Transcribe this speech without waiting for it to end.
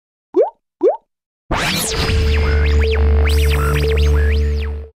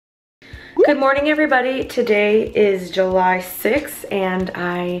Good morning, everybody. Today is July 6th and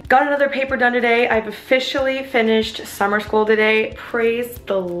I got another paper done today. I've officially finished summer school today. Praise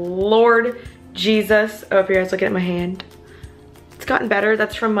the Lord Jesus. Oh, if you guys looking at my hand, it's gotten better.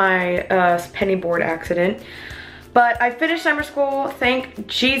 That's from my penny board accident. But I finished summer school, thank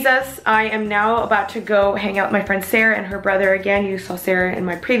Jesus. I am now about to go hang out with my friend Sarah and her brother again. You saw Sarah in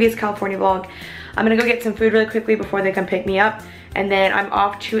my previous California vlog. I'm gonna go get some food really quickly before they come pick me up. And then I'm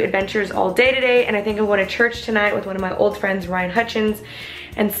off to adventures all day today, and I think I'm going to church tonight with one of my old friends, Ryan Hutchins.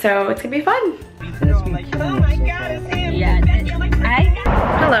 And so it's gonna be fun. Oh my God, it's him. Yeah.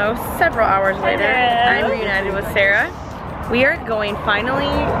 Hello, several hours later, I'm reunited with Sarah. We are going finally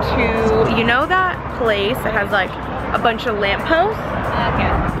to, you know that place that has like a bunch of lampposts?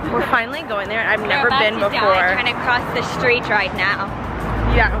 Okay. We're finally going there. I've never been before. I'm trying to cross the street right now.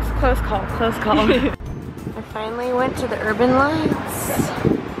 Yeah, it was a close call, close call. I finally went to the Urban Lights.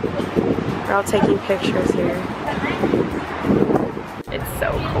 We're all taking pictures here. It's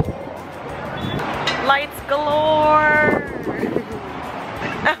so cool. Lights galore.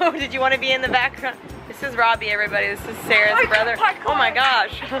 Oh, did you want to be in the background? This is Robbie, everybody. This is Sarah's brother. Oh my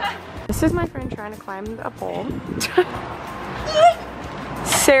gosh. This is my friend trying to climb a pole.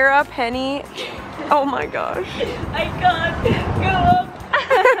 Sarah, Penny. Oh my gosh. I can't go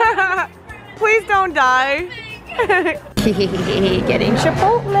up. Please don't die. Getting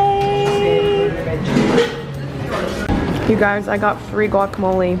Chipotle. You guys, I got free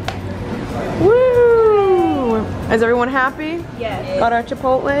guacamole. Woo! Is everyone happy? Yes. Got our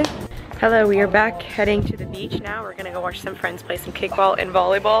Chipotle. Hello, we are back heading to the beach now. We're gonna go watch some friends play some kickball and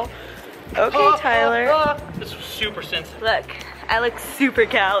volleyball. Okay, Tyler. This was super sensitive. Look, I look super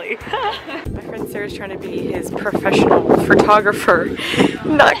Cali. My friend Sarah's trying to be his professional photographer.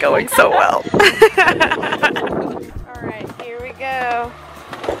 Not going so well. Alright, here we go.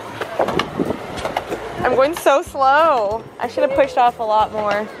 I'm going so slow. I should have pushed off a lot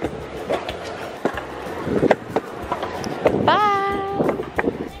more. Bye.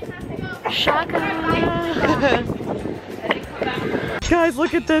 Shaka. Guys,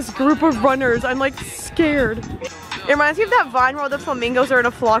 look at this group of runners. I'm like scared. It reminds me of that Vine where the flamingos are in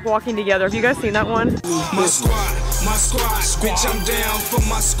a flock walking together. Have you guys seen that one? My squad, bitch, I'm down for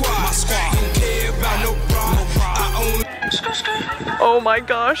my squad. Don't care about no problem. I only. Oh my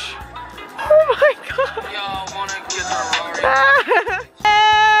gosh. Oh my gosh.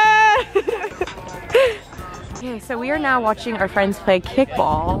 Okay, so we are now watching our friends play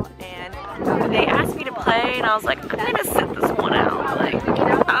kickball, and they asked me to play, and I was like, I'm gonna sit this one out. Like,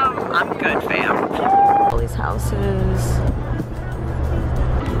 I'm good, fam. All these houses.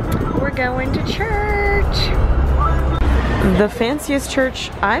 We're going to church. The fanciest church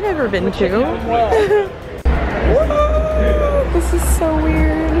I've ever been to. This is so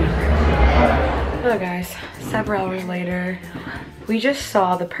weird. Hello guys, several hours later. We just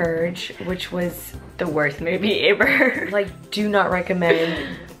saw The Purge, which was The worst movie ever. like, do not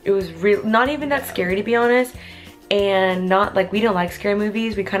recommend. It was not even that scary, to be honest. And not like, we don't like scary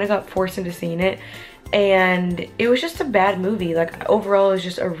movies. We kind of got forced into seeing it. And it was just a bad movie. Like, overall, it was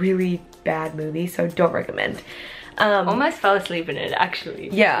just a really bad movie. So don't recommend. Almost fell asleep in it, actually.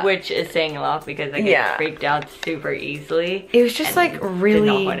 Yeah. Which is saying a lot because I get freaked out super easily. It was just like really did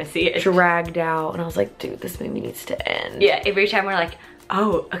not want to see it. dragged out. And I was like, dude, this movie needs to end. Yeah, every time we're like,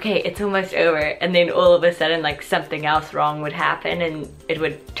 oh, okay, it's almost over. And then all of a sudden, like, something else wrong would happen and it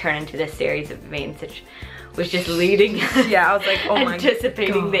would turn into this series of events which was just leading us. Yeah, I was like, oh my god.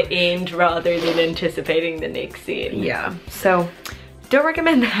 Anticipating the end rather than anticipating the next scene. Yeah, so don't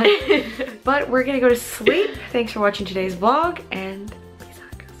recommend that. But we're gonna go to sleep. Thanks for watching today's vlog, and peace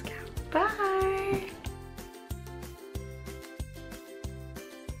out, Girl Scout. Bye.